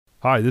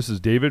Hi, this is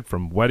David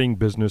from Wedding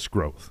Business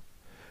Growth.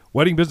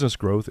 Wedding Business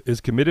Growth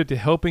is committed to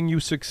helping you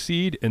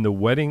succeed in the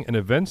wedding and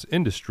events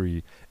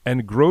industry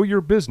and grow your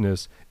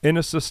business in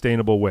a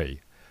sustainable way.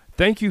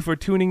 Thank you for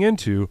tuning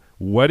into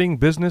Wedding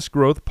Business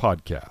Growth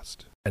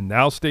Podcast. And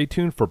now stay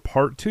tuned for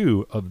part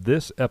 2 of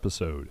this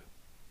episode.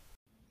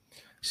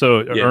 So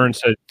Ern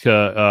said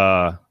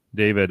to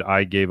David,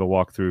 I gave a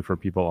walkthrough for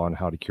people on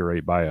how to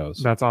curate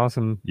bios. That's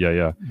awesome.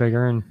 Yeah. Big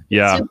Ern.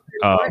 Yeah.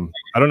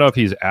 I don't know if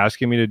he's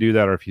asking me to do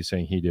that or if he's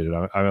saying he did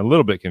it. I'm a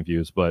little bit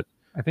confused, but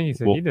I think he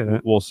said he did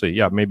it. We'll see.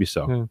 Yeah, maybe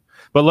so. Yeah.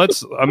 But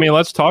let's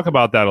talk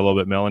about that a little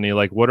bit, Melanie.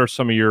 Like, what are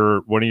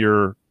one of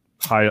your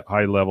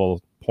high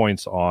level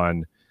points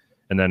on,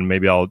 and then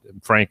maybe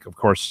Frank, of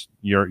course,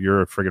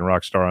 you're a friggin'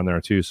 rock star on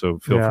there too. So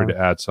feel free to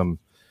add some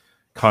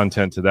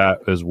content to that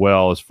as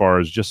well, as far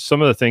as just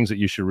some of the things that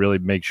you should really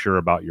make sure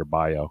about your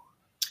bio.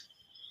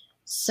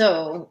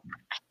 So,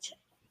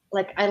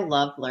 I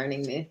love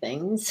learning new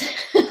things.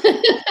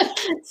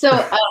 So,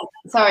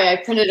 sorry, I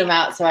printed them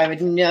out so I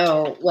would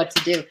know what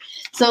to do.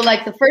 So,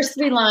 the first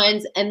 3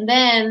 lines, and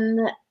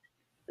then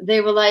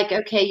they were like,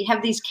 okay, you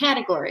have these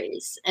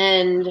categories.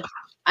 And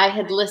I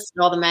had listed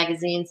all the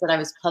magazines that I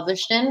was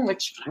published in,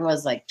 which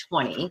was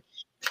 20.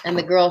 And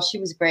the girl, she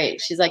was great.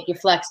 She's like, you're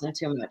flexing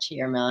too much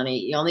here, Melanie.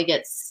 You only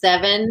get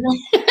 7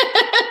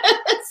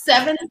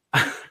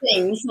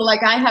 things. So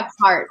I have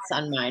hearts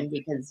on mine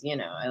because,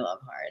 I love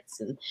hearts.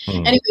 And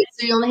anyway,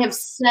 so you only have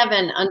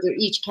 7 under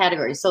each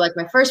category. So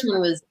my first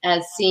one was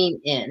as seen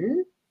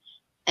in,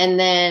 and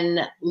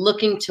then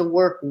looking to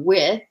work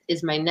with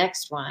is my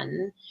next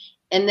one.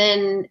 And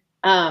then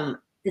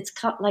it's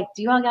called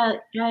do you all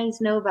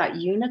guys know about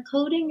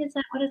unicoding? Is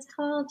that what it's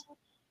called?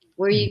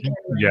 Where you can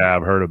Yeah,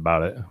 I've heard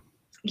about it.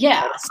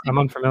 Yeah. I'm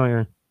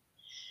unfamiliar.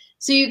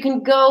 So you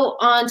can go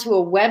onto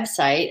a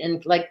website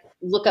and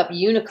look up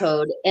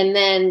Unicode, and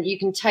then you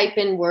can type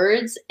in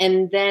words,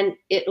 and then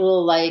it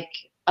will it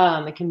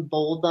can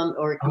bold them,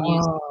 or it can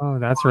use. Oh,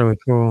 that's really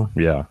cool.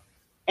 Yeah.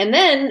 And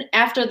then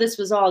after this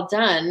was all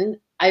done,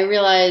 I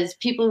realized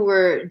people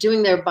were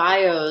doing their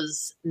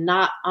bios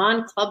not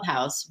on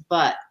Clubhouse,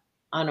 but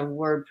on a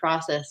word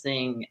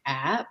processing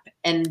app,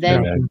 and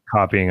then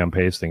copying and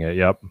pasting it.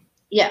 Yep.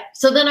 Yeah.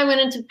 So then I went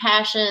into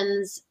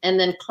passions, and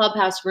then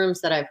Clubhouse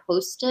rooms that I've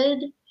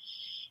hosted,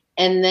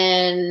 and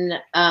then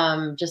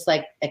just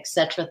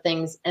etc.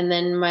 things, and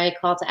then my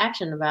call to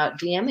action about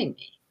DMing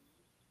me.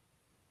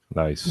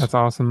 Nice. That's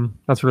awesome.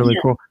 That's really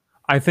cool.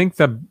 I think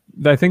the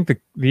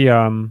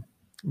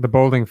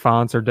bolding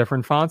fonts are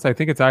different fonts. I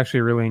think it's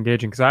actually really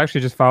engaging, because I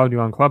actually just followed you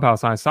on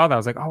Clubhouse and I saw that. I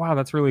was like, oh wow,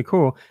 that's really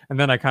cool. And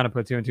then I kind of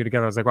put 2 and 2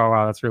 together. I was like,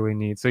 wow, that's really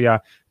neat. So yeah,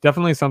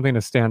 definitely something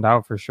to stand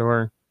out for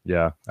sure.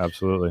 Yeah,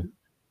 absolutely.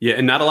 Yeah,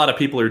 and not a lot of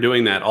people are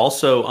doing that.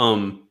 Also,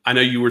 I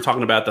know you were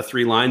talking about the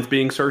 3 lines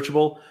being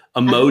searchable.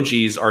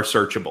 Emojis are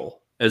searchable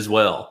as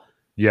well.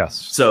 Yes.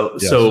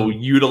 So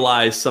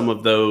utilize some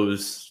of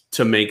those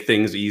to make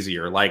things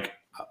easier. Right,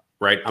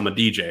 I'm a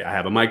DJ. I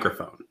have a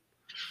microphone.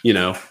 I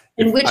know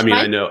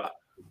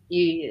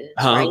you use,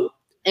 right?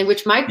 And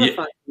which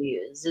microphone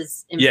you use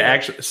is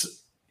important.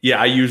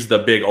 I use the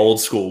big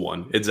old school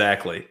one.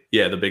 Exactly.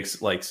 Yeah, the big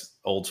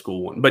old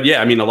school one. But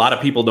yeah, a lot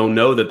of people don't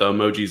know that the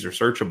emojis are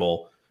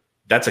searchable.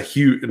 That's a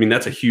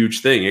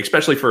huge thing,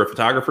 especially for a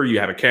photographer. You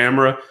have a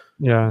camera.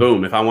 Yeah.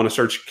 Boom. If I want to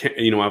search,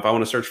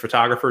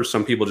 photographers,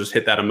 some people just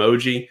hit that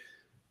emoji.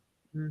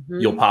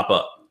 Mm-hmm. You'll pop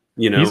up.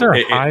 These are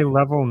high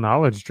level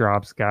knowledge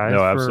drops, guys.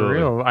 No,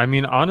 absolutely. For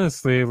real.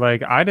 Honestly,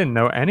 I didn't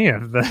know any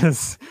of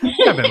this.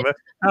 I've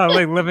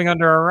been living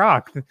under a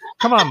rock.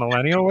 Come on,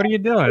 millennial, what are you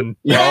doing?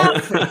 Well,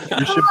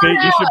 you should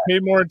pay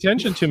more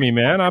attention to me,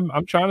 man.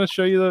 I'm trying to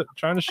show you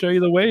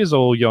the ways,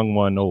 old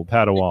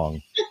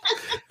Padawan.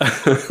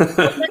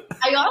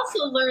 I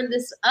also learned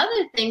this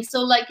other thing.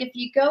 So if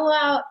you go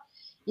out,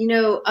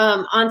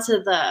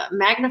 onto the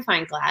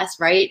magnifying glass,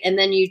 right? And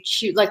then you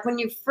choose, when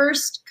you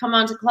first come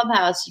onto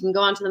Clubhouse, you can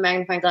go onto the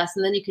magnifying glass,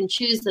 and then you can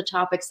choose the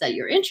topics that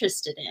you're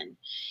interested in.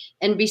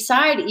 And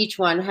beside each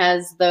one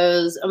has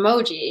those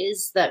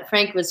emojis that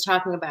Frank was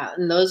talking about.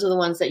 And those are the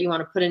ones that you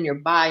want to put in your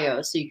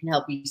bio so you can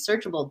help be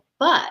searchable.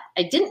 But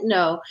I didn't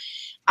know,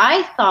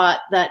 I thought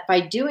that by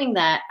doing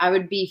that, I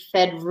would be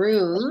fed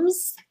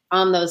rooms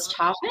on those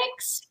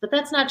topics, but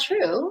that's not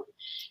true,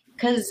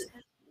 because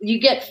you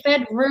get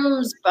fed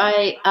rooms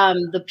by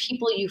the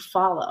people you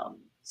follow.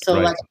 So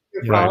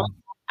you're following.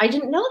 I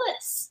didn't know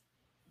this.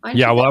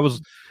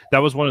 That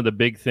was one of the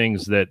big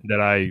things that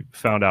I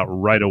found out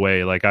right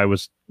away. I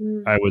was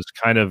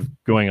kind of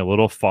going a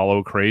little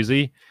follow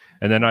crazy,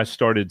 and then I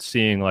started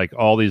seeing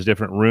all these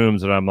different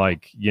rooms, and I'm and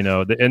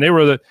they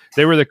were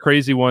the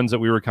crazy ones that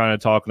we were kind of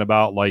talking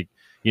about,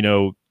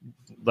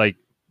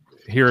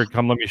 here,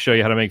 come, let me show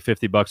you how to make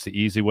 $50 the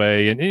easy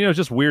way. And,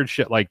 just weird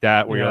shit like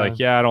that, where you're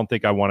I don't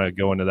think I want to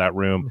go into that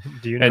room.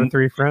 Do you know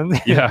 3 friends?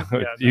 Yeah.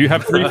 Do you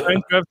have 3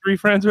 friends who have 3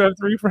 friends who have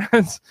 3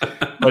 friends?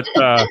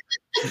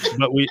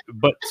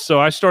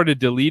 So I started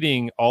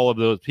deleting all of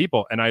those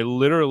people, and I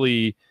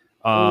literally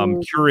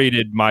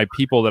curated my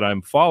people that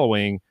I'm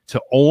following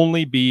to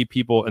only be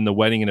people in the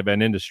wedding and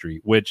event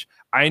industry, which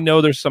I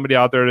know there's somebody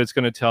out there that's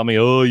going to tell me,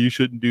 oh, you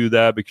shouldn't do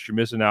that because you're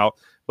missing out.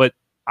 But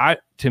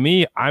to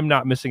me, I'm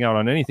not missing out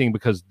on anything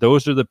because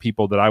those are the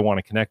people that I want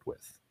to connect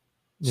with.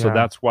 So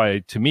that's why,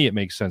 to me, it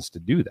makes sense to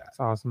do that. That's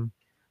awesome.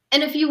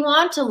 And if you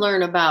want to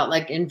learn about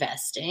like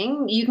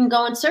investing, you can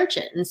go and search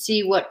it and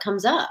see what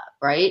comes up,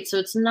 right? So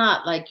it's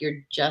not like you're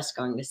just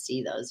going to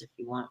see those. If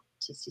you want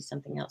to see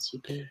something else,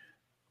 you can.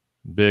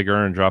 Big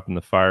Earn dropping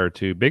the fire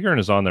too. Big Earn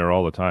is on there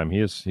all the time.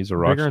 He's a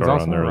rock Big Earn's star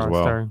also on there a as rock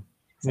well. star.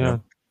 Yeah.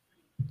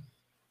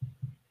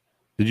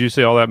 Did you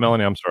say all that,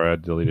 Melanie? I'm sorry, I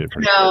deleted it.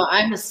 No,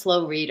 I'm a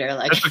slow reader.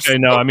 Like That's okay.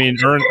 No, I mean,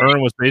 Earn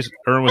was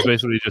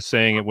basically just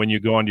saying it when you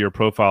go onto your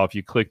profile, if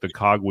you click the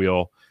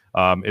cogwheel,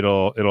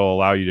 it'll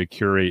allow you to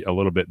curate a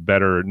little bit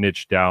better,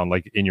 niche down.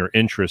 Like in your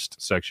interest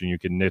section, you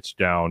can niche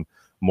down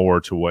more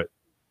to what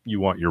you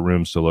want your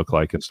rooms to look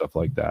like and stuff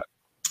like that.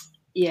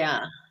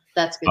 Yeah,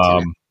 that's good to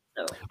know.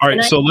 So, all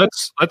right, so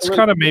let's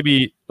kind of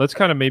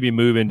maybe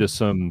move into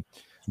some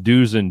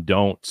do's and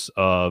don'ts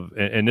of,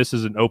 and this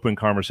is an open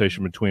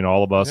conversation between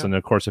all of us. Yep. And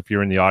of course, if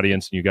you're in the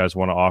audience and you guys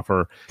want to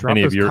offer Drop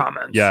any of those your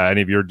comments.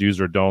 any of your do's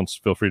or don'ts,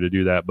 feel free to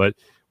do that. But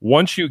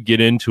once you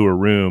get into a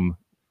room,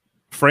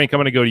 Frank, I'm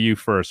going to go to you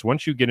first.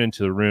 Once you get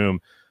into the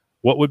room,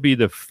 what would be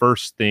the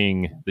first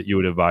thing that you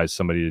would advise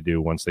somebody to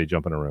do once they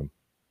jump in a room?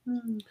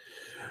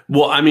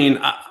 Well, I mean,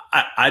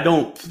 I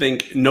don't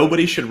think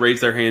nobody should raise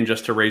their hand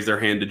just to raise their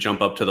hand to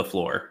jump up to the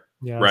floor,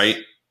 right?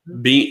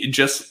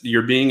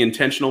 You're being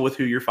intentional with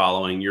who you're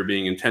following. You're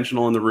being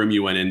intentional in the room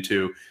you went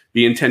into.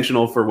 Be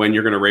intentional for when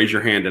you're going to raise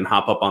your hand and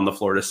hop up on the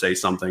floor to say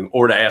something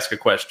or to ask a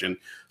question.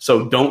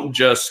 So don't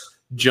just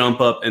jump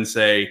up and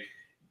say,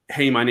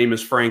 hey, my name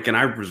is Frank, and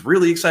I was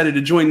really excited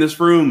to join this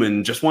room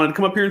and just wanted to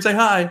come up here and say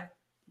hi.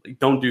 Like,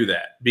 don't do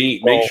that.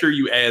 Make sure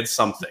you add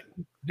something.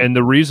 And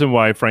the reason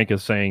why Frank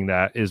is saying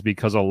that is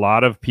because a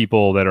lot of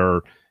people that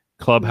are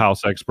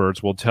Clubhouse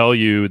experts will tell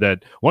you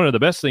that one of the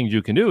best things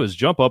you can do is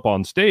jump up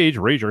on stage,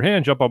 raise your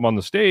hand, jump up on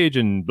the stage,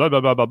 and blah,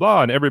 blah, blah, blah,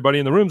 blah, and everybody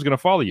in the room is going to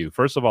follow you.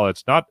 First of all,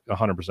 it's not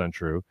 100%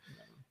 true.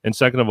 And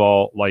second of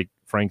all, like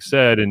Frank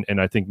said, and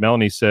I think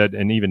Melanie said,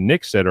 and even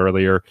Nick said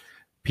earlier,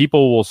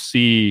 people will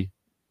see,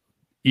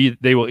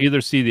 they will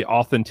either see the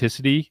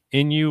authenticity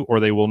in you or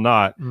they will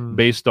not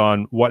based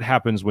on what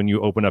happens when you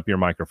open up your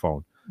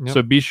microphone. Yep.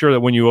 So be sure that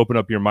when you open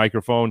up your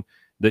microphone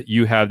that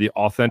you have the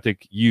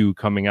authentic you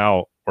coming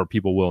out, or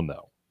people will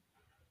know.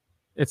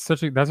 That's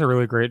a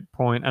really great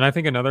point. And I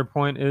think another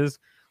point is,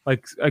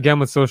 like, again,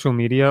 with social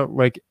media,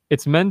 like,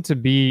 it's meant to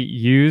be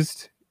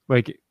used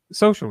like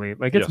socially.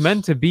 Like, it's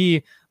meant to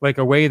be like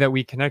a way that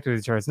we connect with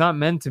each other. It's not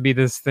meant to be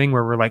this thing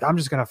where we're like, I'm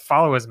just going to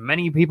follow as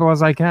many people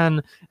as I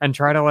can and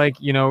try to, like,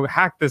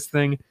 hack this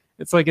thing.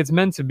 It's like, it's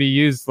meant to be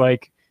used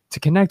like to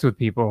connect with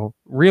people,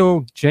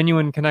 real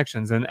genuine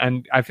connections.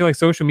 And I feel like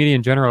social media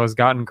in general has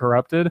gotten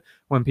corrupted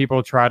when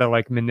people try to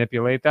like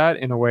manipulate that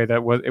in a way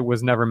that it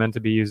was never meant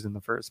to be used in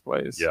the first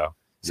place. Yeah.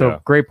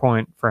 So great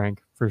point,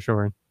 Frank, for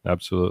sure.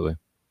 Absolutely.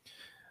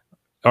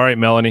 All right,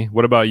 Melanie,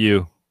 what about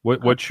you?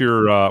 What's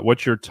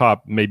your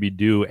top maybe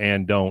do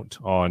and don't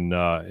on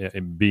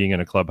being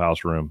in a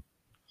Clubhouse room?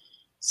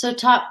 So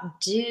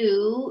top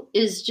do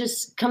is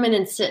just come in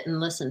and sit and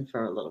listen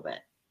for a little bit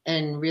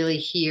and really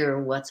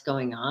hear what's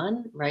going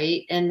on,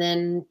 right? And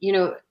then,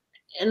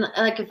 and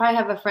like if I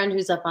have a friend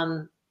who's up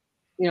on,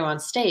 on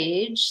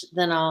stage,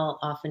 then I'll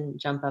often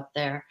jump up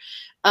there.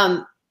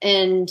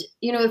 And,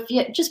 if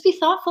you just be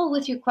thoughtful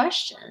with your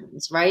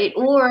questions, right?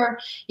 Or,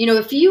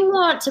 if you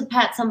want to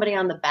pat somebody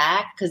on the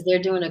back because they're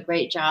doing a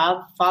great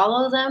job,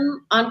 follow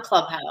them on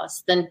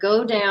Clubhouse, then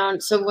go down.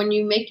 So when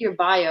you make your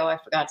bio, I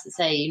forgot to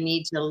say, you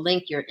need to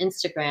link your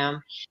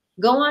Instagram,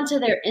 go onto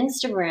their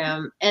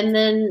Instagram and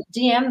then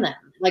DM them.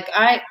 Like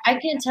I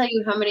can't tell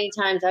you how many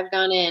times I've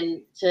gone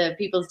in to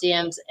people's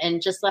DMs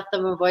and just left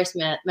them a voice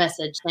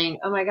message saying,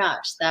 oh my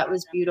gosh, that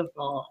was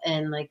beautiful.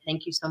 And like,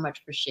 thank you so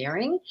much for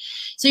sharing.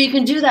 So you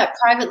can do that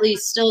privately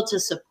still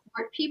to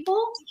support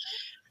people.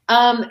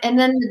 And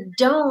then the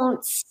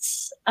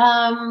don'ts,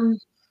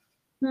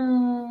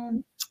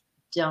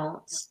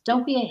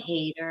 don't be a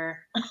hater.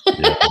 Yeah.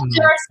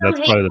 That's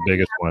probably the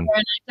biggest one.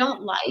 And I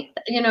don't like,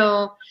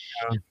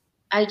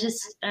 I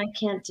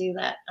can't do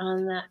that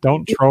on that.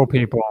 Don't troll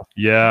people.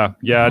 Yeah.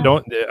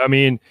 Don't. I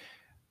mean,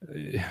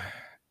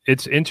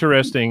 it's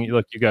interesting.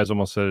 Look, you guys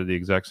almost said it at the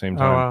exact same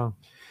time. Oh, wow.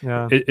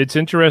 Yeah. It's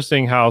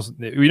interesting how,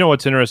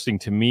 what's interesting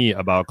to me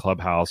about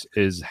Clubhouse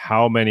is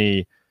how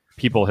many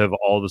people have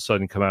all of a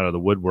sudden come out of the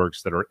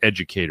woodworks that are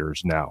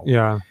educators now.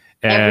 Yeah.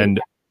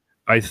 And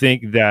I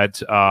think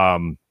that,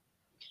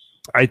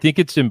 I think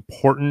it's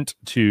important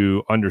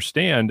to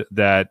understand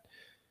that,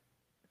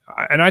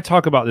 and I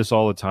talk about this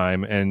all the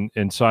time,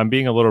 and so I'm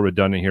being a little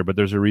redundant here, but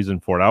there's a reason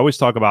for it. I always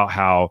talk about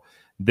how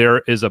there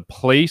is a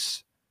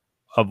place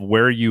of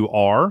where you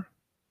are,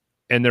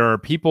 and there are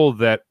people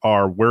that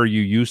are where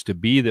you used to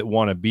be that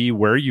want to be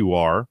where you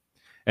are,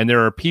 and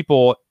there are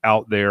people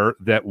out there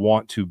that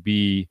want to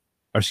be,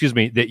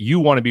 that you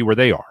want to be where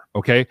they are.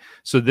 Okay.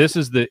 So this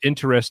is the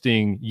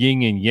interesting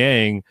yin and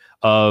yang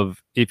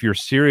of, if you're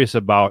serious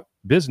about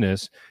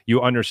business,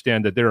 you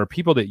understand that there are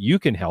people that you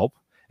can help,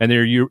 and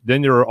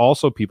then there are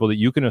also people that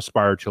you can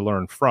aspire to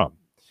learn from.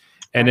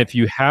 And if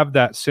you have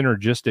that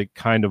synergistic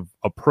kind of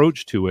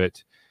approach to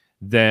it,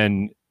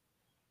 then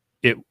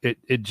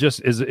it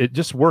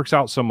just works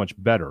out so much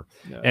better.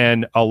 Yeah.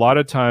 And a lot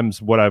of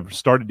times what I've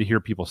started to hear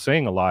people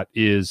saying a lot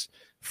is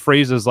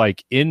phrases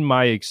like, in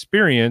my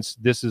experience,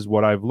 this is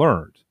what I've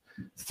learned.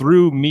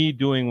 Through me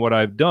doing what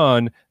I've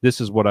done, this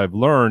is what I've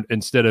learned,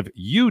 instead of,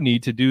 you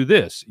need to do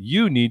this,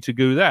 you need to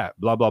do that,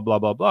 blah, blah, blah,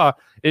 blah, blah.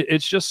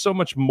 It's just so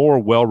much more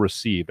well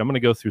received. I'm going to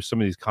go through some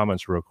of these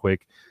comments real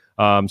quick.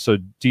 So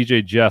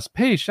DJ Jess,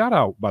 hey, shout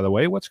out, by the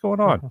way, what's going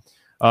on?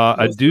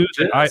 A do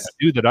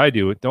that I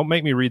do. Don't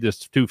make me read this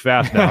too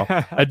fast now.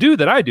 A do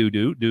that I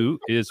do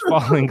is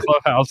following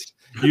Clubhouse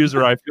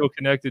user I feel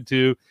connected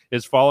to,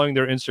 is following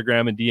their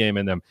Instagram and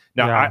DMing them.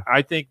 Now,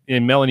 I think,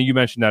 and Melanie, you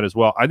mentioned that as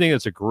well. I think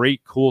it's a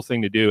great, cool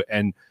thing to do.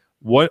 And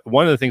one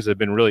of the things that have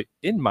been really,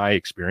 in my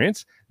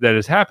experience, that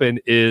has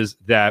happened is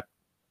that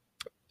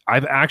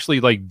I've actually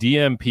like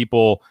DM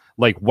people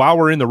like while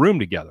we're in the room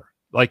together.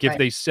 Like if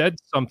they said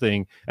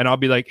something, and I'll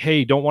be like,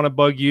 hey, don't want to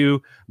bug you,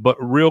 but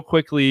real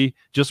quickly,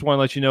 just want to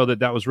let you know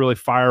that was really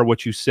fire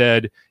what you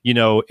said, in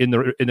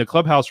the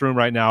Clubhouse room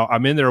right now.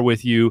 I'm in there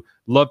with you.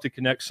 Love to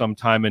connect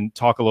sometime and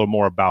talk a little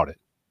more about it.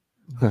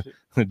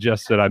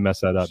 Jess said I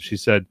messed that up. She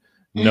said,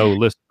 no,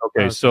 listen.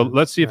 Okay, so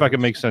let's see if I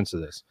can make sense of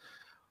this.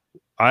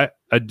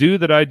 A do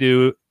that I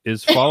do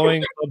is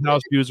following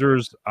Clubhouse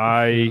users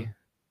I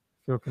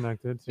feel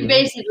connected to.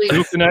 Basically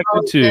feel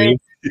connected to.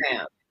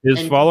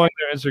 Is following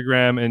their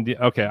Instagram and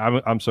okay,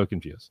 I'm so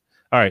confused.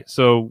 All right,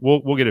 so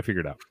we'll get it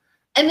figured out.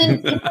 And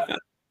then,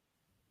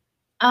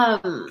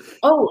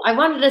 I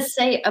wanted to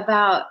say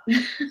about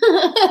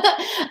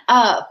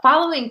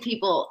following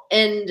people,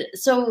 and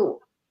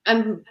so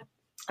I'm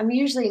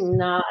usually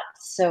not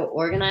so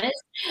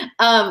organized.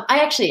 I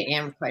actually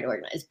am quite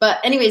organized, but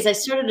anyways, I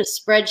started a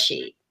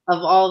spreadsheet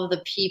of all of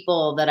the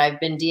people that I've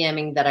been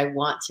DMing that I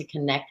want to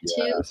connect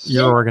to.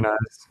 You're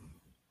organized.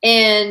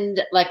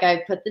 And like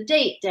I put the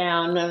date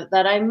down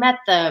that I met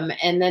them,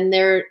 and then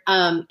their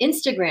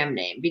Instagram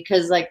name,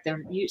 because like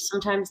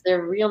sometimes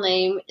their real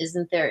name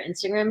isn't their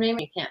Instagram name.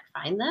 You can't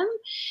find them.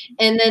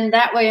 And then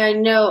that way I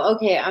know,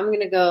 okay, I'm going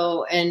to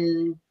go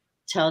and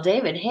tell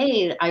David,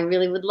 hey, I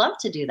really would love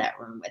to do that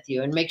room with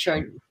you, and make sure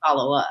I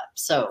follow up.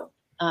 So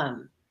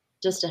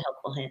just a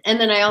helpful hint. And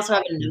then I also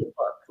have a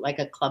notebook, like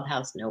a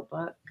Clubhouse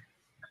notebook.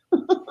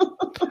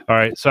 All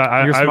right, so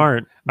you're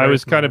smart. I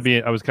was kind of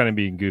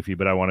being goofy,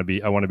 but I want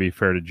to be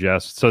fair to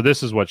Jess. So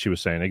this is what she was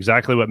saying.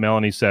 Exactly what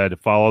Melanie said.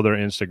 Follow their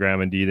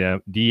Instagram and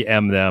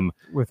DM them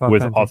with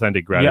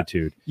authentic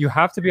gratitude. Yeah. You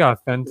have to be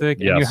authentic,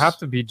 and you have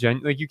to be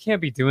genuine. Like, you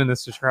can't be doing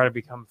this to try to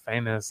become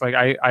famous. Like,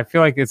 I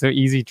feel like it's an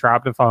easy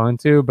trap to fall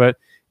into, but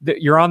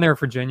you're on there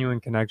for genuine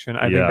connection.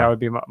 I think that would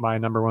be my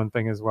number one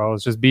thing as well,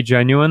 is just be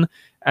genuine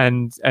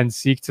and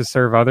seek to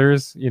serve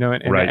others, in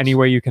any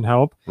way you can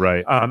help.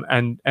 Right.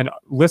 And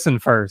listen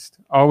first.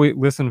 Always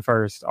listen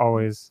first.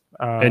 Always.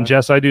 And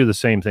Jess, I do the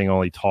same thing,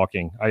 only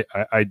talking.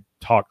 I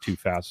talk too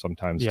fast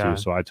sometimes too,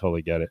 so I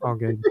totally get it. All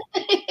good.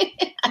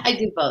 I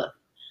do both.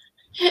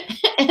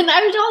 And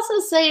I would also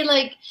say,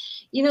 like,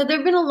 there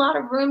have been a lot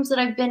of rooms that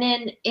I've been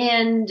in,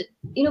 and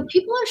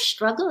people are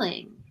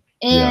struggling,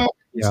 and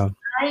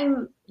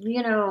I'm,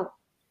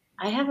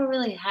 I have a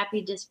really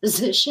happy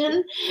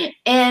disposition,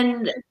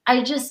 and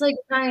I just like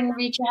try and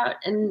reach out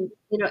and,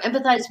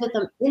 empathize with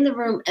them in the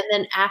room, and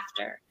then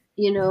after,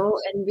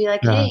 and be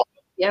like, hey, if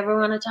you ever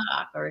want to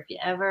talk, or if you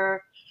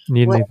ever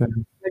need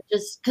anything,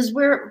 just because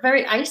we're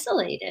very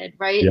isolated,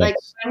 right? Yes. Like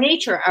by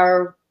nature,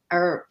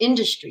 our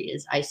industry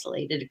is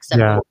isolated,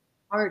 except for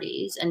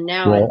parties, and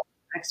now it's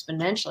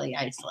exponentially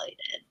isolated.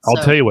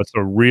 I'll tell you what's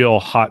a real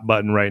hot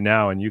button right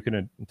now, and you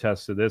can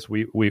attest to this.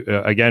 We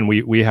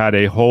had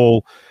a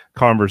whole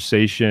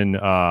conversation.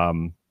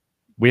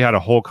 We had a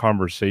whole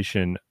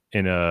conversation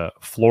in a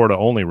Florida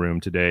only room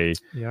today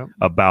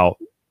about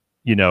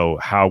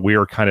how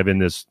we're kind of in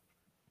this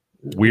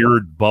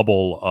weird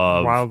bubble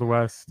of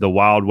the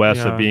Wild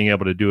West of being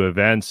able to do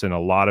events, and a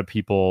lot of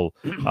people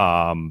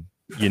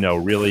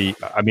really,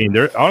 I mean,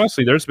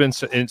 there's been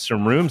in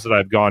some rooms that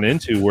I've gone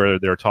into where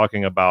they're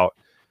talking about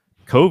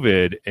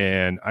COVID,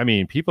 and I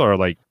mean, people are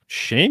like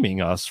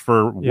shaming us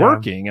for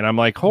working, and I'm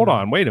like, hold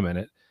on, wait a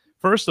minute.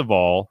 First of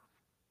all,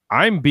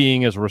 I'm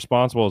being as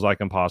responsible as I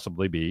can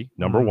possibly be,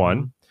 number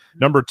one.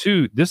 Number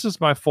two, this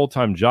is my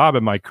full-time job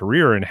and my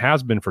career, and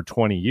has been for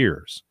 20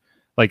 years.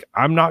 Like,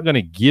 I'm not going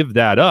to give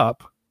that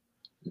up.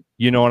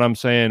 You know what I'm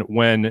saying?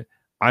 When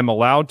I'm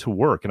allowed to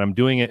work and I'm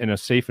doing it in a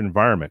safe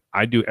environment,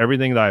 I do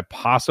everything that I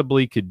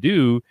possibly could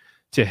do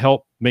to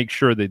help make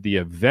sure that the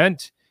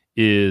event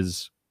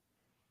is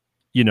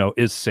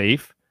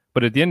safe.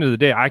 But at the end of the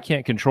day, I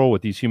can't control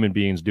what these human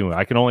beings do.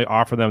 I can only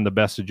offer them the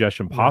best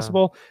suggestion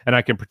possible, and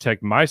I can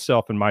protect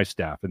myself and my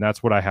staff. And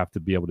that's what I have to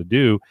be able to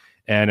do.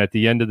 And at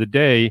the end of the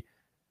day,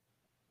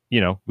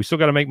 we still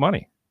got to make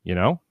money,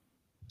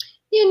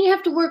 Yeah, and you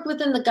have to work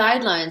within the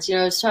guidelines.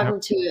 I was talking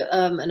to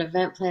an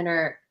event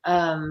planner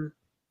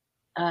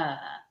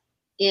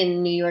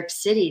in New York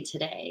City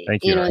today.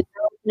 Thank you. They're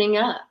opening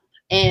up,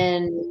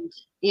 and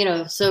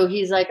so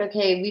he's like,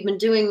 okay,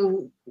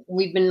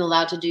 we've been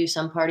allowed to do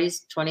some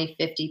parties 20,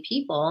 50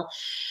 people,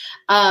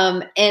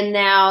 and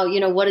now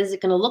what is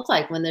it going to look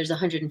like when there's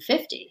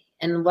 150?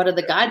 And what are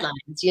the guidelines?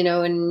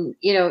 And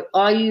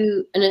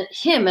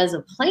him as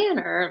a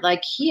planner,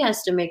 like, he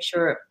has to make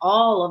sure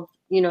all of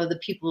the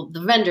people,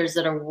 the vendors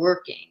that are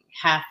working,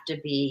 have to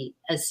be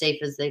as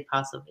safe as they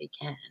possibly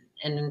can.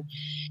 And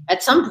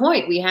at some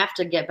point, we have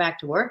to get back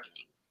to working,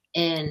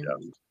 and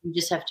you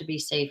just have to be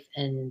safe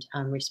and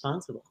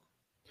responsible.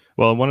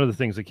 Well, one of the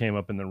things that came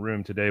up in the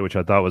room today, which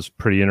I thought was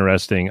pretty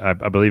interesting, I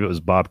believe it was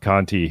Bob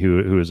Conti,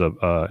 who is an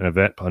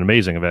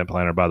amazing event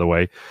planner, by the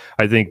way.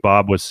 I think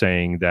Bob was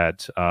saying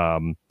that, or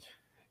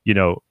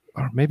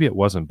maybe it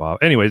wasn't Bob.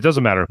 Anyway, it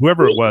doesn't matter.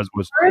 Whoever it was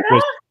what's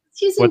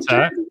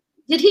that?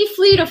 Did he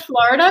flee to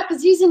Florida?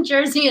 Because he's in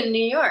Jersey and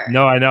New York.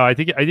 No, I know. I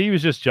think he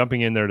was just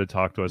jumping in there to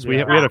talk to us.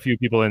 Yeah. We had a few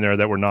people in there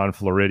that were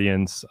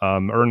non-Floridians.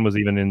 Ern was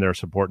even in there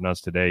supporting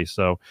us today.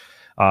 So,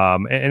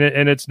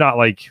 and it's not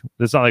like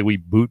we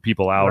boot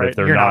people out if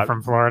they're not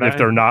from Florida, if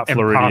they're not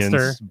Floridians.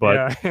 Imposter.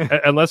 But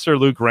unless they're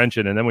Luke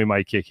Renchen, and then we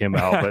might kick him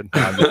out.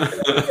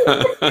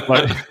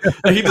 But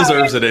he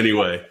deserves it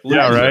anyway.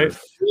 Yeah, right.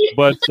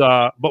 But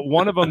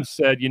one of them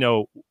said,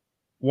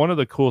 one of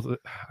the cool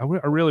I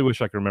really wish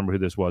I could remember who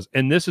this was.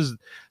 And this is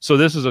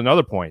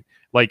another point.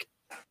 Like,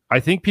 I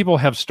think people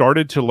have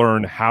started to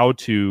learn how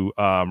to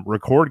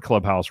record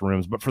Clubhouse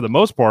rooms, but for the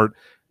most part,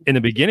 in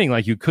the beginning,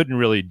 like, you couldn't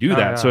really do that.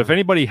 Yeah. So if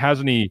anybody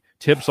has any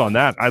tips on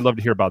that, I'd love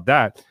to hear about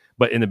that.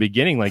 But in the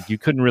beginning, like, you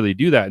couldn't really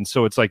do that. And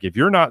so it's like, if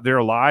you're not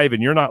there live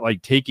and you're not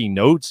like taking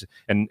notes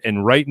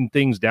and writing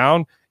things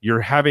down, you're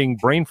having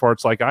brain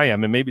farts like I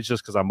am. And maybe it's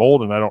just because I'm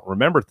old and I don't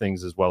remember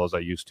things as well as I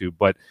used to.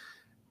 But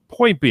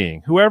point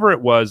being, whoever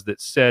it was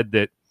that said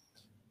that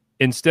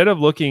instead of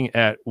looking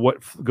at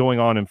what's going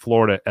on in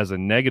Florida as a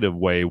negative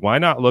way, why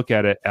not look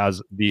at it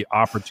as the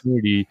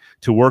opportunity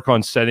to work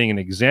on setting an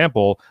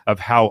example of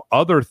how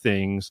other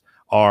things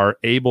are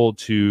able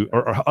to,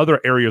 or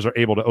other areas are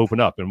able to open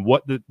up, and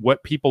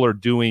what people are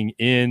doing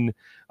in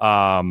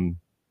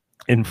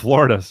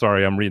Florida.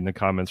 Sorry, I'm reading the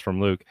comments from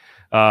Luke.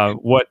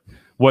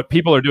 What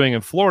people are doing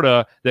in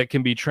Florida that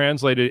can be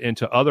translated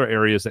into other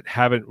areas that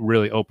haven't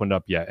really opened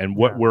up yet, and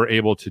what we're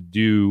able to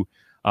do.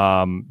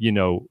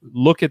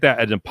 Look at that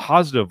as a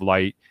positive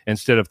light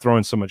instead of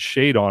throwing so much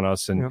shade on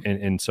us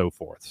and so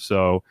forth.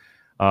 So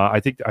I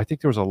think there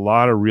was a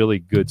lot of really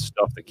good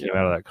stuff that came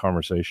out of that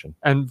conversation.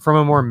 And from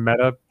a more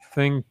meta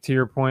thing, to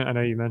your point, I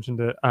know you mentioned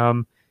it,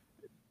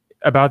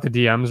 about the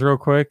DMs real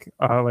quick,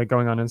 like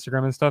going on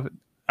Instagram and stuff.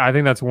 I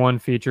think that's one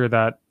feature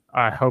that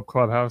I hope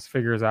Clubhouse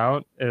figures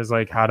out, is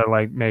like how to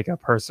like make a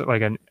person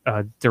like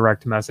a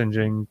direct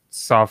messaging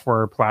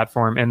software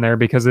platform in there,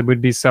 because it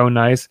would be so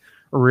nice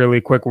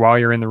really quick while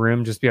you're in the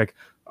room, just be like,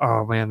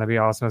 oh man, that'd be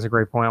awesome. That's a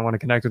great point. I want to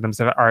connect with them.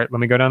 So, all right, let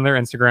me go down their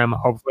Instagram.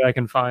 Hopefully I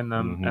can find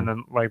them. Mm-hmm. And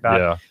then like that.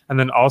 Yeah. And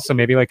then also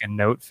maybe like a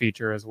note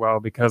feature as well,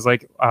 because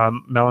like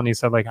Melanie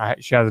said, like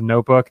she has a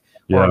notebook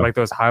or like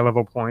those high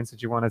level points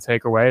that you want to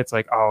take away. It's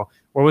like, oh,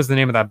 what was the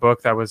name of that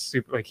book that was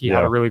super, like he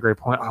had a really great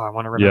point. Oh, I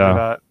want to remember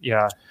that.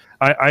 Yeah.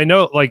 I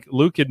know, like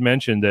Luke had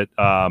mentioned that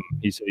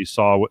he said he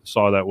saw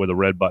that with a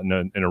red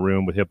button in a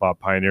room with hip hop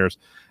pioneers.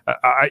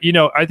 I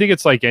think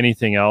it's like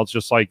anything else,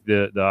 just like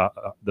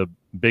the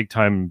big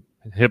time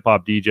hip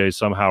hop DJs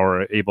somehow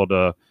are able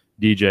to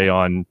DJ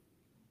on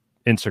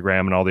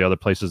Instagram and all the other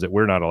places that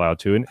we're not allowed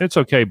to, and it's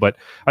okay. But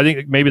I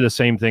think maybe the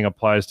same thing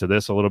applies to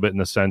this a little bit, in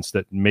the sense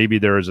that maybe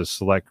there is a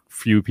select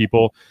few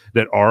people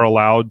that are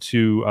allowed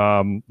to,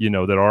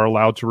 that are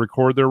allowed to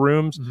record their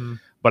rooms. Mm-hmm.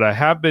 But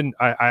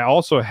I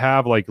also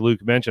have, like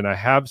Luke mentioned, I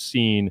have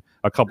seen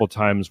a couple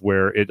times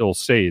where it'll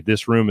say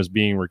this room is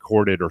being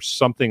recorded or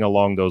something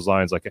along those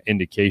lines, like an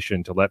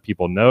indication to let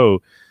people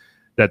know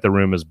that the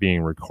room is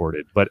being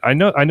recorded. But I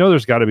know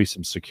there's got to be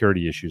some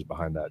security issues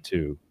behind that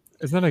too.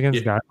 Isn't that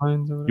against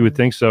guidelines? You would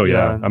think so,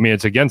 yeah. I mean,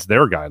 it's against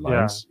their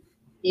guidelines.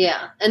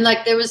 Yeah. And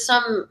like there was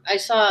I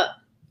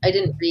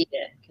didn't read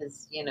it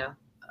because,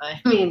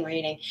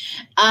 reading.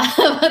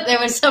 But there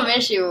was some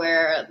issue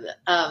where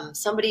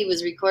somebody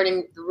was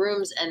recording the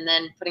rooms and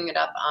then putting it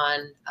up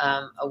on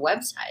a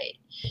website.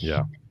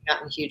 Yeah.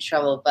 Got in huge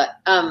trouble. But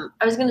I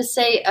was going to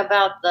say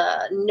about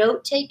the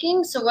note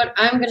taking. So what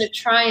I'm going to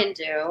try and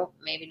do,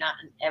 maybe not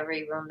in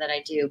every room that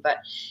I do, but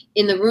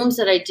in the rooms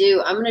that I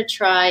do, I'm going to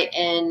try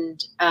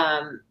and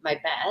my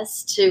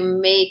best to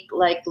make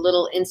like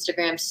little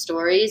Instagram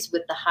stories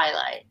with the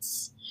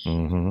highlights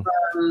from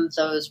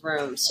those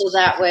rooms. So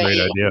that way,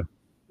 great idea.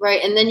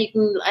 Right, and then you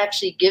can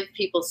actually give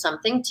people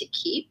something to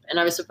keep. And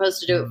I was supposed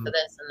to do it for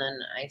this, and then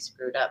I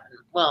screwed up.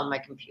 And my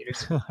computer's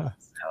so I'm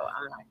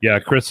like, yeah.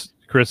 Chris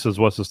says,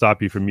 "What's to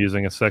stop you from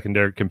using a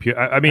secondary computer?"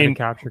 I mean,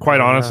 quite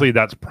honestly,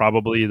 that's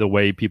probably the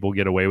way people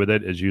get away with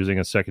it, is using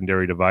a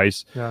secondary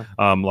device. Yeah.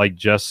 Like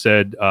Jess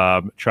said,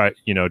 tried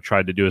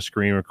to do a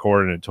screen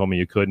record and it told me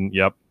you couldn't.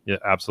 Yep, yeah,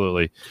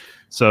 absolutely.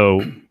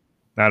 So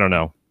I don't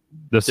know.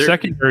 The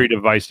secondary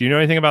device. Do you know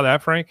anything about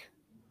that, Frank?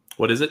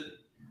 What is it?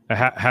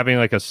 Having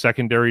like a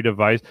secondary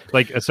device,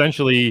 like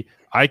essentially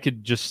I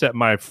could just set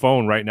my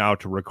phone right now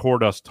to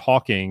record us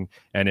talking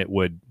and it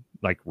would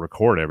like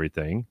record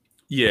everything.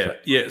 Yeah.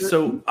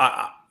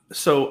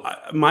 So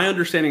my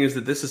understanding is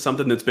that this is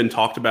something that's been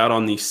talked about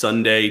on the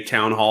Sunday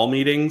town hall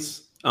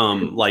meetings,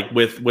 like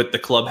with the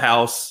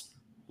clubhouse,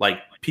 like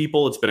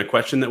people. It's been a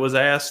question that was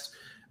asked,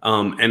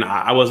 and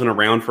I wasn't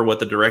around for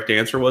what the direct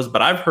answer was,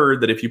 but I've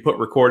heard that if you put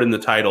record in the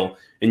title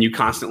and you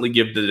constantly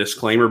give the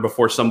disclaimer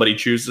before somebody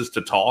chooses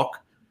to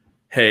talk,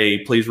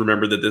 hey, please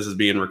remember that this is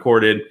being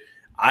recorded.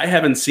 I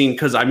haven't seen,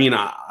 because I mean,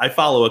 I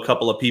follow a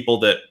couple of people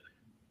that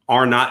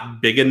are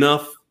not big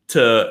enough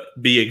to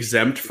be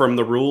exempt from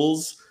the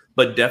rules,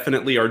 but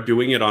definitely are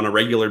doing it on a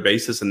regular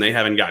basis, and they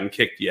haven't gotten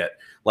kicked yet.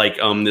 Like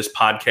this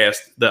podcast,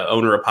 the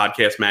owner of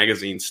Podcast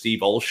Magazine,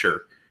 Steve Olsher,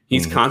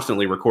 he's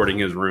constantly recording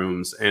his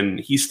rooms, and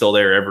he's still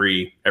there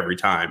every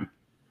time.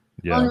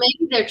 Yeah. Well,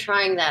 maybe they're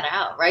trying that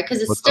out, right?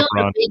 Because it's What's still up, in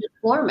Ron? a beta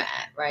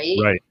format, right?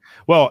 Right.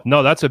 Well,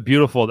 no, that's a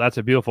beautiful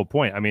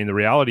point. I mean, the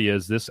reality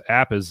is this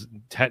app is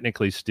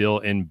technically still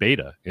in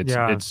beta.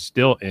 It's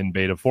still in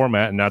beta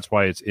format, and that's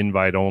why it's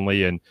invite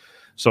only and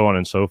so on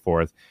and so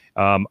forth.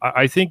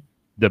 I think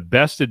the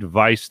best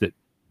advice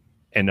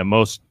and the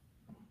most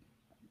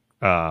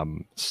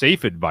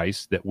safe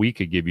advice that we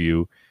could give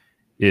you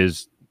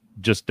is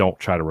just don't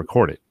try to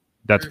record it.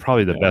 That's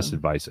probably the best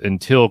advice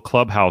until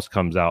Clubhouse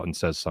comes out and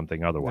says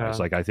something otherwise.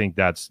 Yeah. Like, I think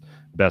that's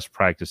best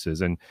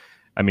practices. And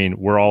I mean,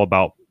 we're all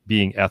about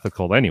being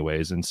ethical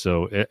anyways. And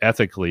so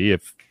ethically,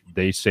 if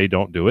they say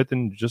don't do it,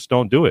 then just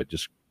don't do it.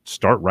 Just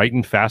start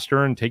writing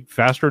faster and take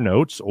faster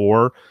notes,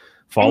 or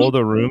follow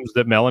the rooms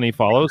that Melanie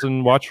follows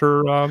and watch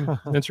her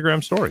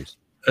Instagram stories.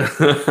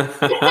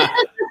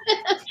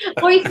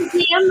 Or you can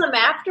DM them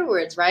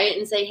afterwards, right?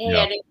 And say, hey,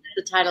 Yeah. I didn't get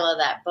the title of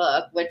that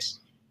book, which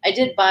I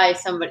did buy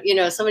somebody,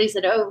 somebody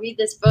said, oh, read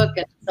this book.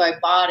 And so I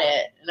bought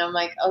it. And I'm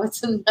like, oh,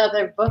 it's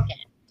another bookend.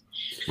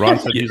 Ron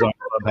said he's on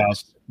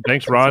Clubhouse.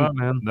 Thanks, Ron. What's up,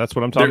 man? That's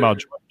what I'm talking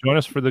about. Join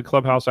us for the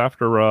Clubhouse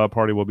after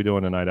party we'll be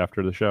doing tonight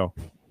after the show.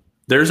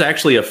 There's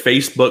actually a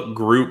Facebook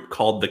group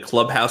called the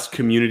Clubhouse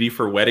Community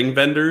for Wedding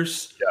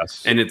Vendors.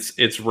 Yes. And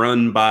it's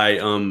run by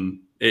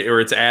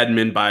it's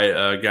admin by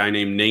a guy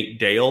named Nate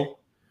Dale.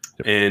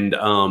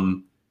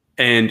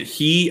 And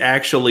he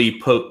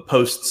actually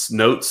posts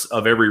notes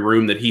of every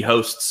room that he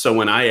hosts. So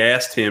when I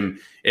asked him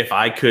if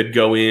I could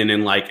go in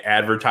and like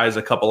advertise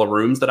a couple of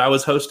rooms that I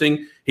was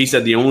hosting, he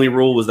said the only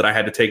rule was that I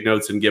had to take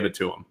notes and give it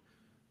to him.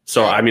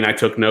 So, I mean, I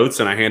took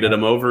notes and I handed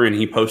them over, and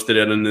he posted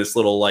it in this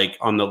little, like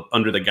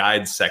under the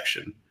guides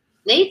section.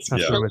 Nate's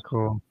That's killing really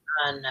cool.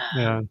 on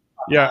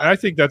Yeah, I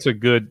think that's a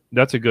good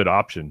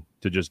option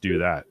to just do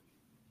that.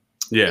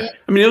 Yeah.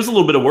 I mean, it was a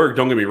little bit of work,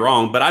 don't get me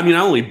wrong, but I mean,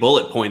 I only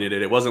bullet pointed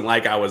it. It wasn't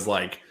like I was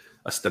like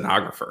a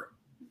stenographer.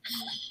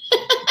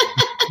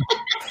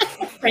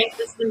 Frank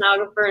the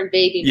stenographer and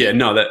baby. Yeah,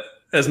 no,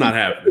 that's not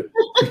happening.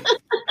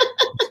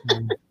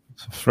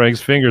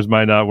 Frank's fingers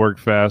might not work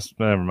fast.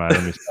 Never mind.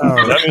 Let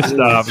me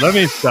stop. Let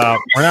me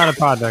stop. We're not a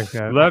pod deck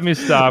yet. Let me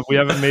stop. We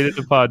haven't made it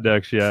to Pod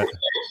Decks yet.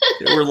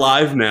 We're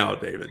live now,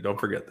 David. Don't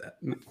forget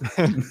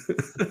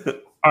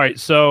that. All right.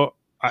 So,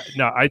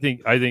 I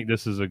think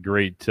this is a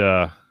great.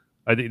 I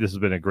think this has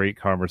been a great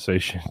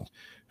conversation.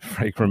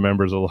 Frank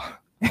remembers a lot.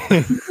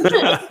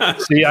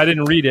 See, I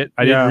didn't read it.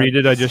 I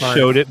just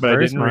showed it, but I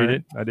didn't read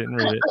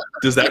it.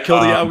 Does that kill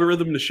the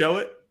algorithm to show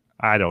it?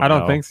 I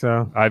don't think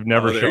so. I've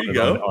never there shown you it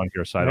go. on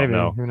here, so I Maybe. don't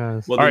know. Who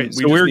knows? Well, All then right,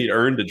 we so just need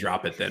Earn to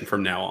drop it then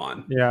from now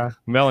on. Yeah.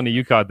 Melanie,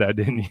 you caught that,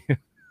 didn't you?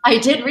 I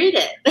did read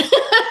it.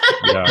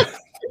 Yeah.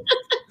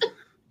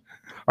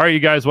 All right, you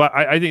guys. Well,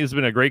 I think this has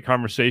been a great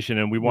conversation,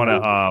 and we want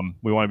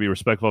to be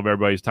respectful of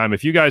everybody's time.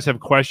 If you guys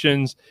have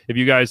questions, if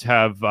you guys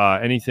have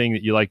anything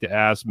that you like to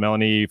ask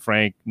Melanie,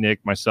 Frank,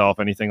 Nick, myself,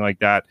 anything like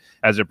that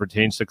as it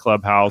pertains to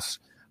Clubhouse,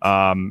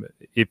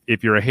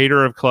 if you're a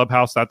hater of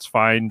Clubhouse, that's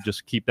fine.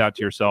 Just keep that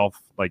to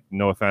yourself. Like,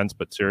 no offense,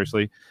 but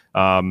seriously.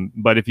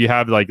 But if you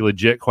have like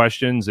legit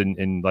questions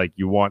and like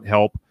you want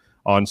help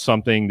on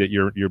something that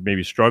you're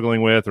maybe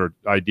struggling with, or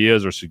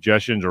ideas or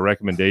suggestions or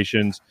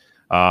recommendations.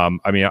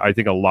 I mean, I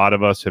think a lot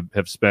of us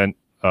have spent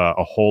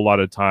a whole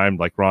lot of time.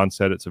 Like Ron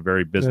said, it's a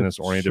very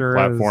business-oriented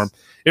platform.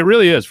 It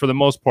really is, for the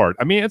most part.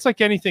 I mean, it's like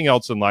anything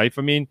else in life.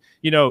 I mean,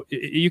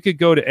 you can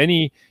go to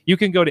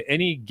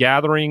any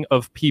gathering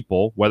of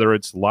people, whether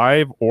it's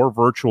live or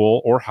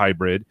virtual or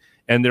hybrid,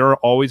 and there are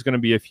always going to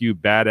be a few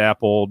bad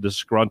apple,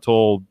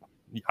 disgruntled,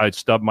 I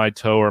stubbed my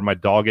toe, or my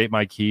dog ate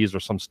my keys, or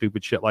some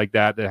stupid shit like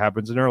that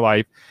happens in their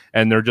life,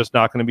 and they're just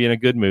not going to be in a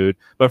good mood.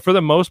 But for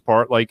the most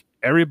part, like,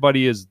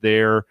 everybody is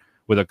there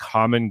with a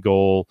common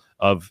goal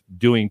of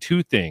doing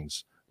two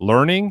things: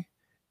 learning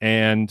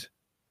and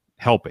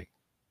helping,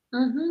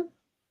 in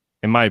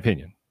my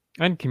opinion.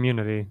 And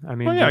community. I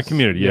mean,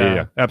 community.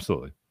 Yeah,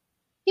 absolutely.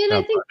 Yeah, and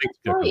I think that's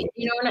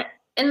right.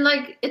 And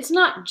like, it's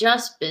not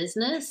just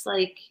business.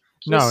 Like,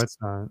 No, just, it's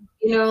not.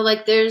 you know,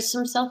 like there's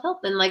some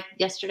self-help. And like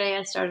yesterday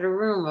I started a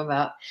room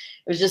about,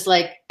 it was just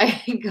like,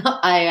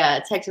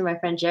 I texted my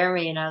friend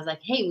Jeremy and I was like,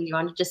 hey, you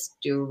want to just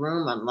do a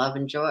room on love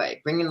and joy,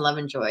 bringing love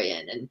and joy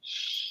in? And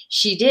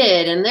she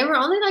did. And there were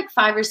only like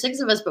 5 or 6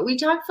 of us, but we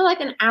talked for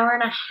like an hour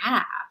and a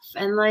half,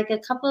 and like a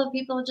couple of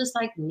people just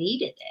like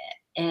needed it.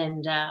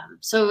 And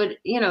so, it,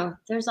 you know,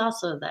 there's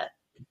also that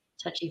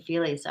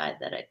touchy-feely side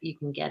that you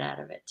can get out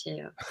of it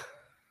too.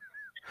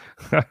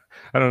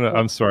 I don't know.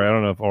 I'm sorry. I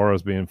don't know if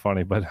Aura's being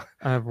funny, but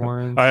I have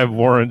warrants. I have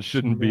warrants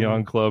shouldn't be Yeah.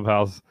 on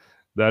Clubhouse.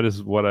 That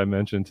is what I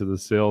mentioned to the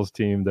sales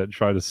team that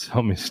try to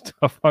sell me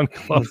stuff on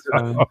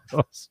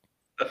Clubhouse.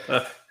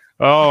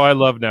 Oh, I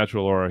love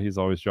Natural Aura. He's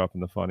always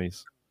dropping the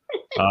funnies.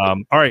 All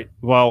right.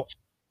 Well,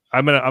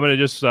 I'm gonna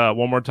just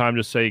one more time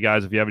just say,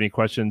 guys, if you have any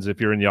questions,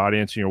 if you're in the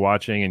audience and you're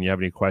watching and you have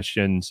any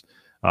questions,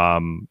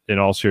 in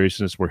all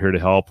seriousness, we're here to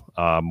help.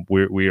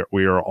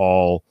 We are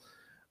all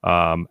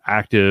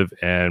active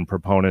and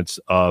proponents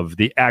of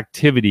the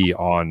activity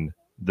on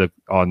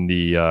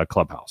the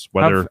Clubhouse.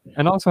 Whether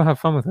and also have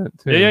fun with it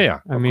too. yeah.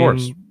 I Of mean,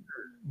 course,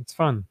 it's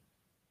fun.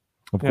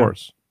 of Yeah.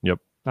 course. Yep.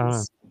 I don't know.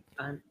 It's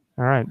fun.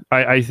 All right.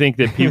 I think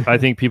that I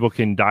think people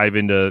can dive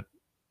into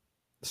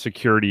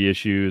security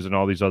issues and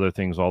all these other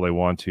things all they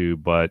want to,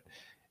 but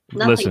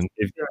Nothing's listen,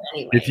 if secure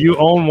anyway. if you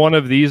own one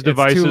of these It's too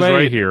devices late.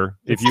 right here,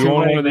 It's if you too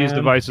own late, one of these man.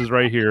 devices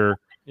right here,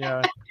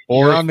 Yeah.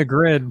 or You're on the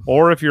grid.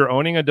 or if you're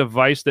owning a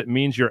device that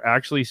means you're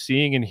actually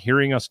seeing and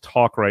hearing us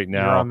talk right You're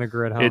now, on the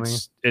grid,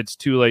 homie. it's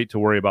too late to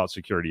worry about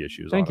security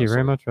issues. Thank you very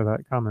honestly. much for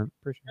that comment.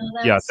 Appreciate it. Oh,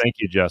 Yeah, that's- thank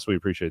you, Jess. We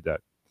appreciate that.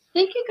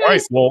 Thank you All right,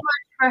 guys well,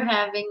 for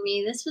having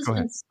me. This has Go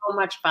been ahead. so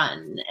much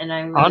fun, and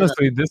I'm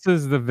Honestly, this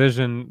is the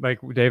vision like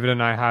David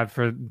and I had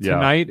for Yeah.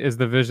 tonight is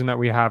the vision that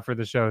we have for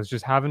the show. It's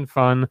just having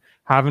fun,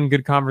 having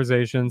good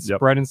conversations, Yep.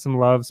 spreading some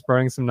love,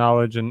 spreading some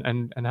knowledge, and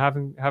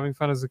having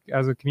fun as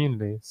a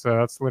community. So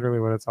that's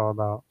literally what it's all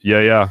about.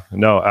 yeah.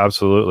 No,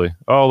 absolutely.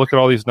 Oh, look at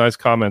all these nice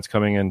comments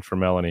coming in from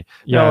Melanie.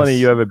 Melanie,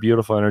 you have a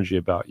beautiful energy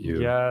about you.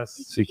 Yes.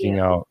 Seeking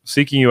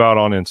you out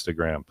on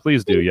Instagram.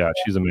 Please do. Yeah,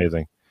 she's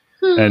amazing.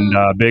 Hmm.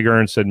 And Big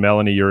Earn said,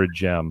 Melanie, you're a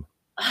gem.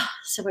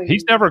 So are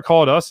He's you. never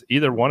called us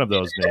either one of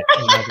those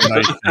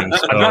nice things. I've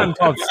So, gotten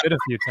called Sid a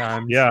few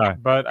times. Yeah.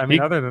 But I mean,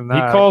 other than he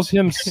that, calls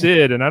him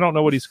Sid, and I don't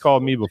know what he's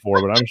called me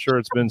before, but I'm sure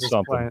it's been just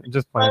something.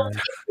 playing. Well,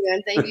 thank you,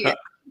 and thank you to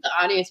the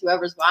audience,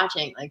 whoever's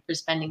watching, like for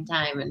spending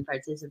time and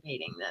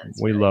participating. That's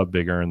We really- love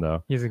Big Earn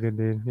though. He's a good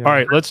dude. Yeah. All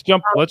right, let's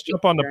jump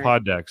on the Great.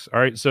 pod decks. All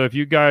right, so if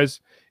you guys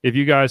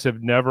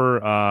have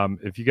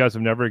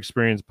never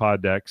experienced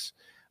pod decks,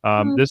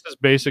 Mhm. this is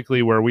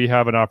basically where we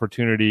have an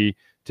opportunity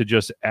to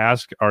just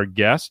ask our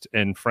guest.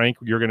 And Frank,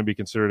 you're going to be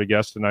considered a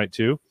guest tonight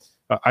too.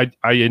 I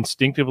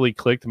instinctively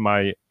clicked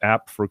my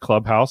app for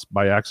Clubhouse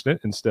by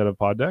accident instead of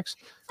pod decks.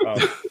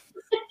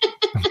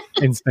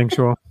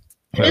 Instinctual.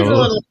 It is a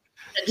little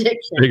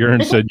addiction. Big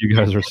Earn said, "You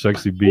guys are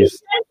sexy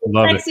beasts."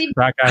 Love it. Sexy.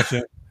 Back at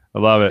you. I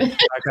love it. Back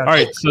at All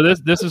right, so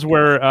this is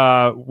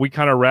where we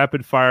kind of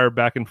rapid fire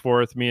back and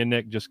forth. Me and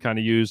Nick just kind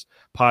of use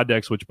pod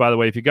decks, which, by the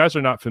way, if you guys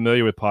are not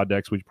familiar with pod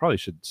decks, we probably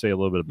should say a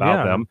little bit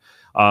about Yeah.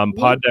 them.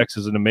 Pod decks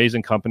is an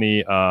amazing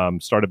company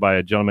started by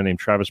a gentleman named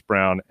Travis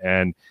Brown,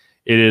 and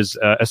it is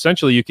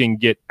essentially you can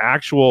get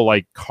actual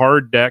like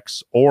card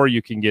decks, or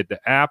you can get the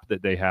app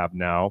that they have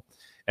now,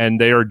 and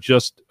they are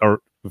just a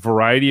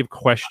variety of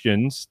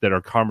questions that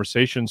are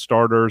conversation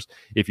starters.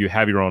 If you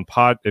have your own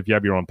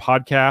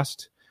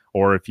podcast,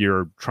 or if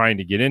you're trying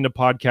to get into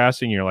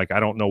podcasting, you're like, I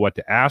don't know what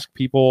to ask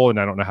people and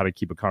I don't know how to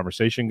keep a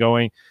conversation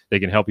going, they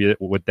can help you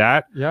with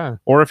that. Yeah.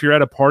 Or if you're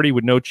at a party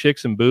with no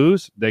chicks and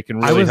booze, they can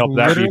really was help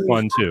that be literally-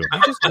 fun too.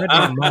 I just read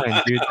my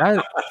mind, dude.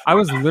 I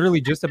was literally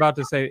just about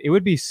to say it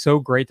would be so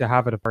great to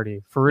have at a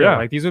party. For real. Yeah.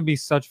 Like these would be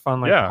such fun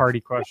like Yeah. party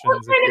What questions.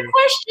 if kind you're- of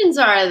questions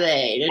are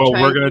they? To Well,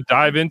 try we're and- going to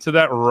dive into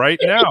that right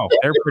now.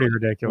 They're pretty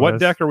ridiculous. What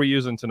deck are we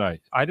using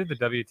tonight? I did the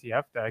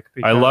WTF deck.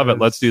 I love it.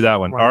 Let's do that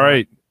one. why All not?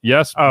 right.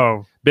 Yes.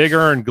 Oh, Big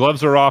Earn.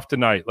 Gloves are off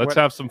tonight. Let's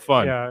What- have some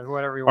fun. yeah,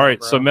 whatever you All want.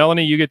 right, so bro.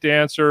 Melanie, you get to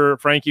answer.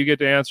 Frank, you get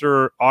to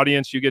answer.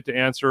 Audience, you get to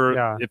answer.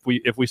 Yeah.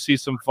 If we see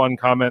some fun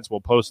comments, we'll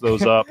post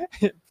those up.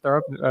 throw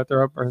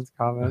up Ernst's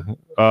comment.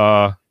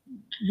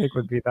 Nick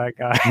would be that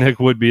guy. Nick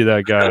would be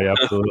that guy,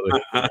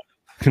 absolutely. Yeah.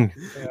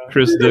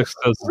 Chris Disc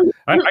says,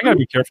 I gotta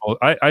be careful.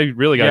 I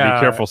really gotta Yeah,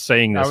 be careful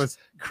saying That this. was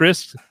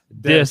Chris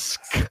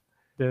Disc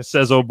this.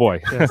 says, "Oh boy,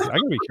 I Disc.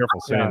 gotta be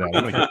careful saying Yeah. that. I'm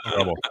gonna get in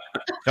trouble."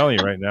 I'm telling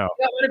you right now.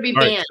 You don't want to be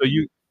All right, banned. so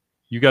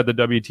you got the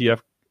WTF.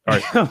 All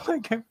right.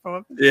 Okay, pull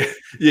up. Yeah,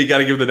 you got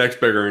to give the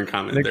next bigger in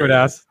comment. Nick there. would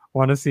ask,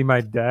 "Want to see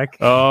my deck?"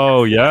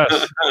 Oh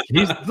yes,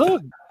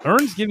 look.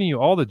 Ern's giving you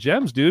all the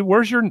gems, dude.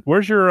 Where's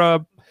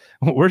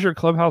your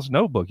Clubhouse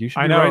notebook? You should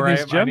I be know, writing right?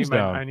 these gems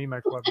down. I need my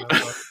club notebook.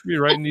 You should be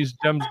writing these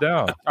gems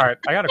down. All right,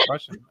 I got a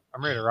question.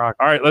 I'm ready to rock.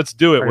 All right, let's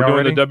do it. Are We're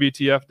y'all doing the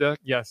WTF deck.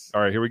 Yes.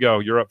 All right, here we go.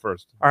 You're up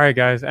first. All right,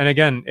 guys. And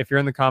again, if you're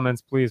in the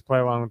comments, please play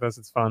along with us.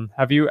 It's fun.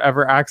 Have you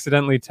ever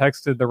accidentally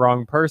texted the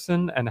wrong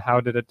person, and how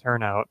did it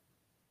turn out?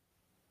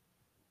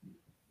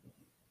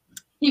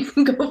 You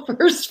can go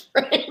first,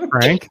 Frank.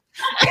 Frank?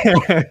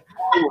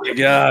 Oh my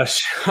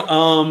gosh.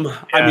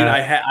 I mean, I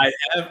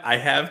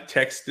have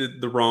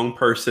texted the wrong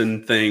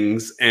person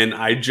things, and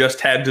I just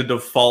had to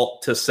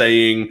default to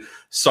saying,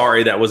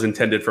 sorry, that was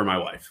intended for my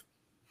wife.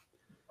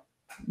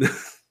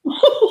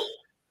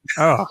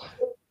 Oh.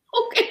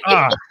 Okay.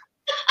 Ah.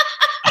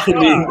 I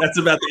mean, that's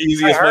about the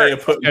easiest way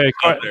of putting it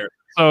out there.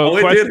 So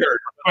It did hurt.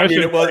 I mean,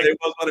 question it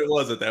was what it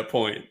was at that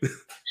point.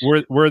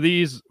 were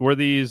these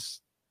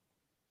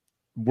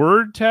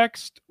word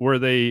text? Were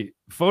they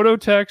photo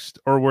text,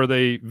 or were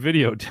they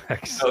video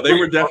text? No, they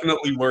were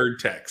definitely word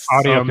text.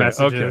 Audio Okay,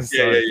 messages.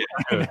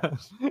 Yeah.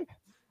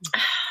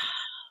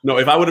 No,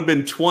 if I would have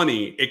been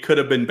 20, it could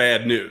have been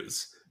bad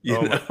news. You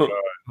Oh my know? God.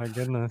 My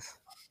goodness.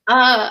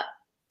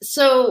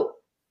 So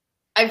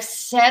I've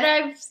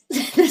said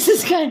this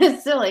is kind of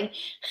silly.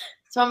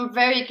 So I'm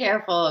very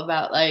careful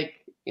about, like,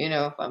 you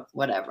know, if I'm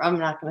whatever. I'm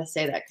not going to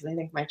say that because I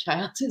think my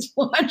child is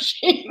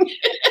watching.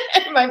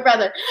 My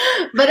brother.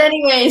 But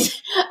anyways,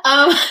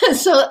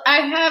 so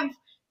I have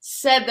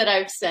said that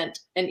I've sent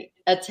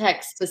a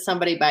text to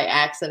somebody by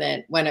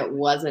accident when it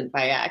wasn't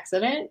by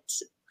accident.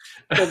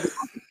 So that's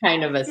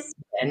kind of a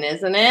spin,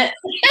 isn't it?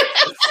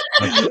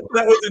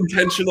 That was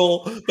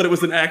intentional, but it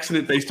was an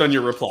accident based on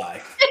your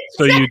reply.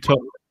 So you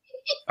told.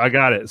 I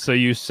got it. So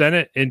you sent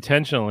it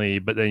intentionally,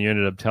 but then you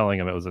ended up telling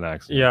him it was an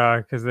accident. Yeah,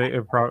 because they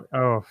probably.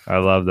 Oh, I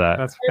love that.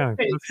 that's kind of.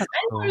 I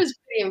thought it was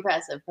pretty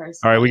impressive, personally.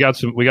 All right,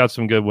 we got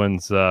some good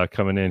ones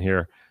coming in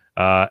here.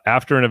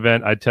 After an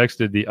event, I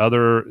texted the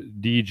other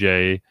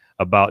DJ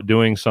about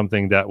doing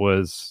something that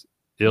was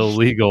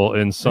illegal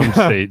in some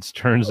states.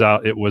 Turns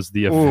out it was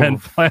the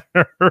event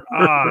planner.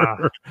 Ah.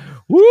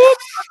 Whoop!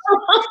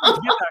 You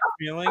get that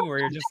feeling where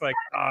you're just like,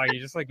 you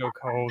just like go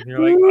cold. You're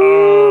like,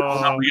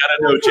 oh. We gotta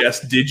know,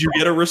 Jess. Did you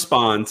get a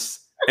response?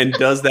 And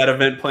does that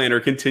event planner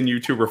continue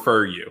to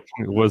refer you?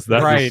 Was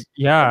that Right?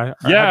 Yeah.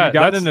 Yeah, Have you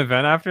got an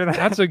event after that?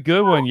 That's a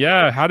good one.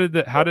 Yeah. How did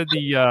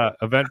the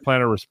event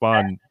planner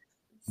respond?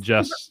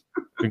 Jess,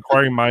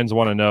 inquiring minds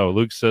want to know.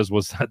 Luke says,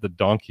 was that the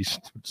donkey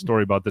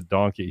story about the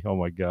donkey? Oh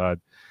my God.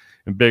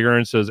 And Big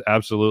Earn says,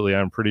 absolutely.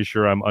 I'm pretty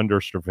sure I'm under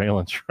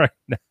surveillance right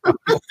now.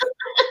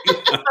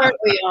 Aren't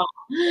we all?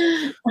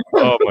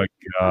 Oh my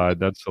God.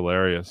 That's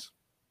hilarious.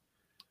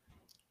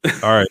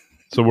 All right.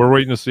 So we're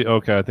waiting to see.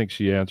 Okay. I think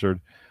she answered.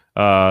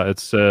 It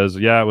says,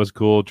 yeah, it was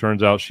cool.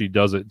 Turns out she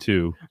does it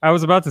too. I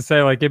was about to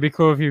say, like, it'd be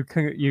cool if you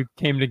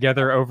came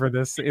together over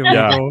this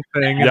illegal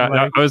thing. Yeah. And,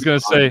 like, I was going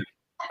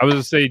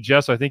to say,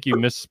 Jess, I think you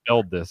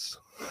misspelled this.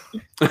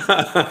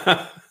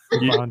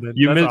 bonded.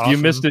 You That's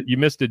awesome. missed it. You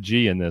missed a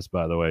G in this,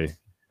 by the way.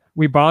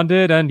 We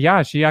bonded, and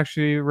yeah, she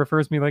actually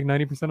refers me like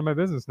 90% of my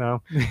business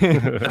now.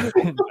 That's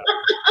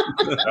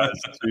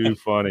too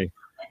funny.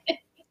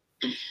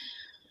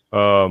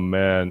 Oh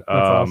man, That's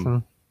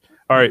awesome.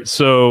 All right,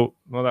 so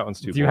that one's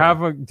too. Do you funny. have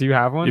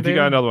one? If you Dave?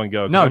 got another one,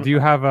 go. No. Do you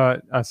have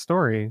a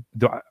story?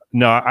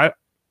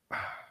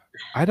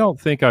 I don't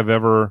think I've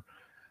ever.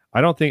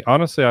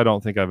 Honestly, I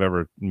don't think I've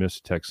ever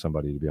mistext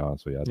somebody. To be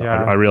honest with you,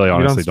 Yeah, I really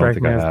honestly don't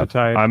think I as the have.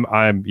 type.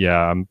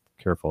 I'm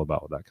careful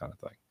about that kind of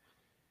thing.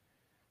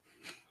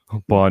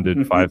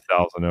 Bonded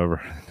 5,000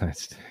 over.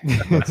 That's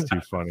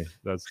too funny.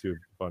 That's too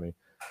funny.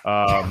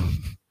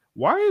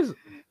 Why is?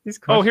 These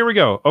Oh, questions- here we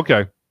go.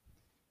 Okay.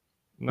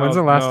 No, When's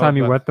the last time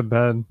you that- wet the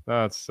bed?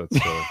 That's silly.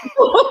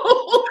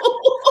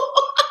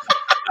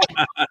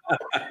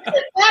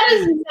 That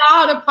is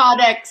not a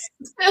Podex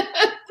I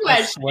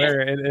question.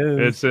 swear it is.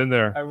 It's in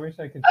there. I wish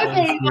I could.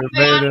 Okay, find it.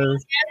 There it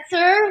is.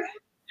 Answer.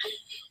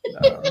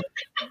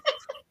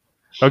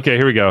 Okay,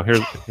 here we go.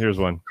 Here's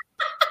one.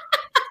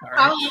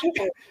 How-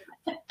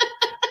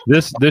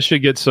 This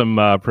should get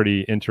some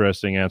pretty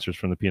interesting answers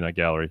from the Peanut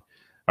Gallery.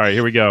 All right,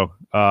 here we go.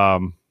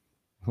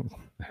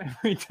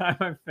 Every time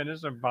I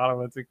finish a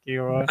bottle of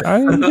tequila.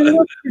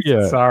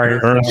 Yeah. Sorry.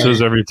 Ernie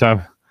says every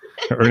time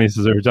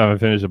I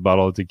finish a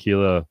bottle of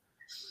tequila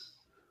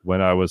when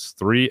I was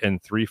 3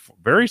 3/4.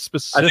 Very I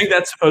specific. think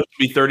that's supposed to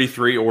be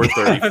 33 or I was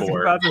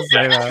 34. about to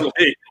say that.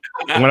 Actually.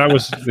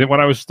 when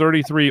I was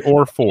 33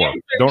 or 4.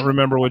 Don't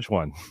remember which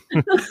one.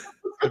 Could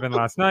have been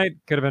last night.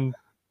 Could have been.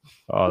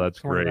 Oh, that's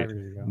 25 great.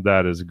 years ago.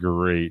 That is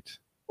great.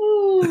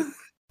 Ooh.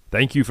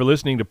 Thank you for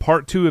listening to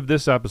part 2 of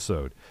this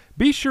episode.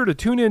 Be sure to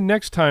tune in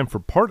next time for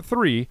part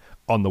 3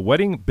 on the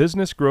Wedding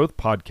Business Growth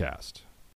Podcast.